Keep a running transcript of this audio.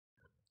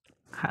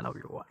Hello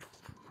viewers,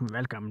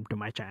 welcome to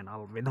my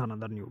channel with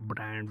another new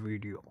brand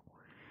video.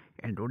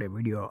 In today's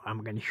video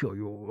I'm going to show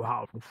you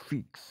how to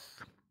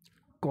fix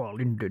call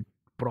indeed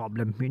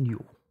problem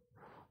menu.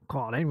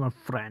 Call any of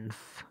friends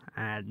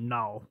and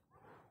now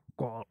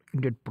call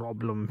indeed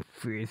problem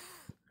face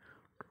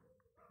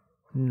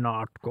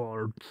not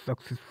called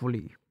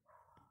successfully.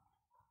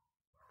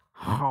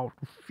 How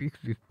to fix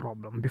this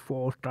problem?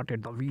 Before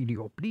started the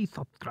video, please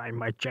subscribe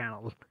my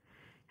channel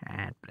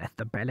and press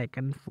the bell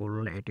icon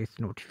for latest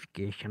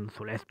notifications.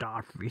 So let's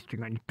start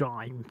wasting any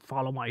time.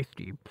 Follow my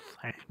steps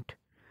and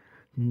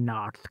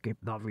not skip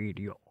the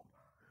video.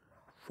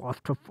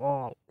 First of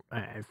all,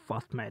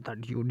 first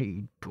method you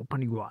need to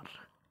open your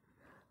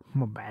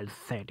mobile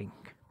setting,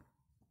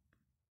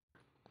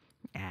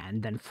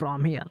 and then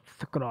from here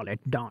scroll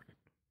it down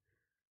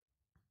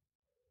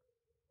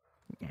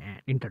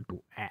and enter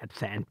to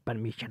apps and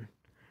permission.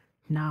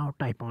 Now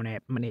type on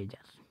app manager.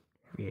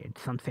 Wait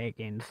some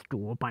seconds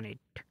to open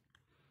it,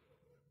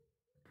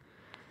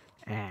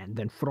 and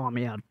then from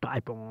here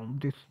type on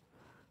this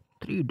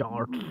three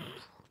dots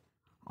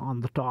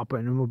on the top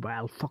of the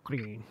mobile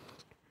screen,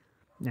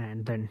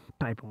 and then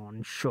type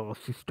on show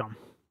system,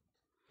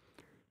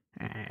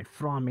 and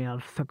from here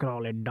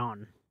scroll it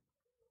down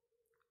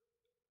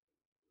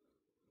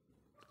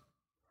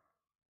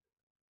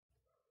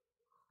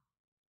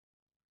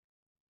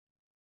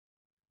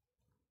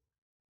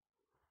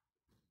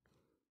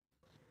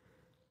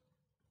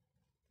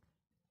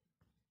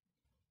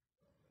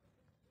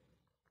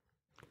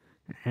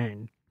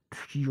and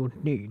you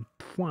need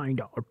to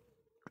find out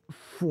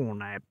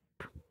phone app.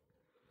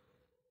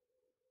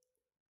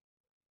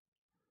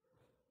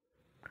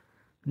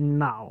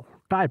 Now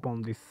type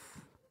on this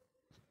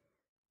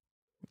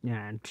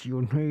and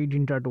you need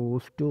enter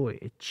to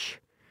storage,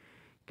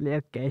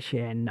 clear cache,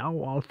 and now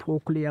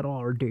also clear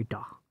all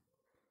data,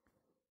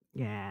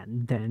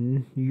 and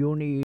then you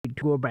need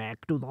to go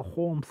back to the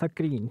home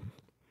screen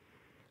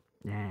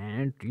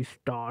and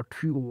restart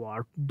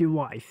your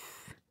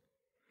device,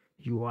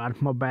 your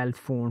mobile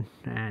phone,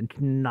 and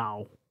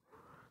now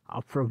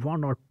after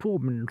 1 or 2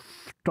 minutes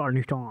turn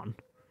it on,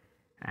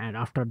 and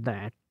after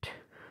that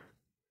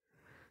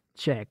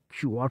check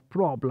your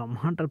problem.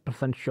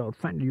 100% sure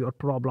find your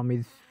problem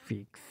is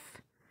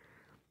fixed.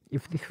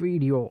 If this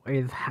video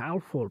is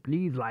helpful,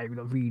 please like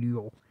the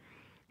video,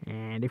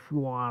 and if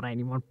you are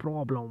anyone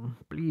problem,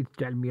 please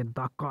tell me in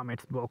the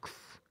comments box,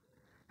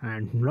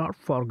 and not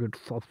forget to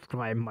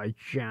subscribe my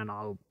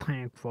channel.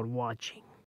 Thanks for watching.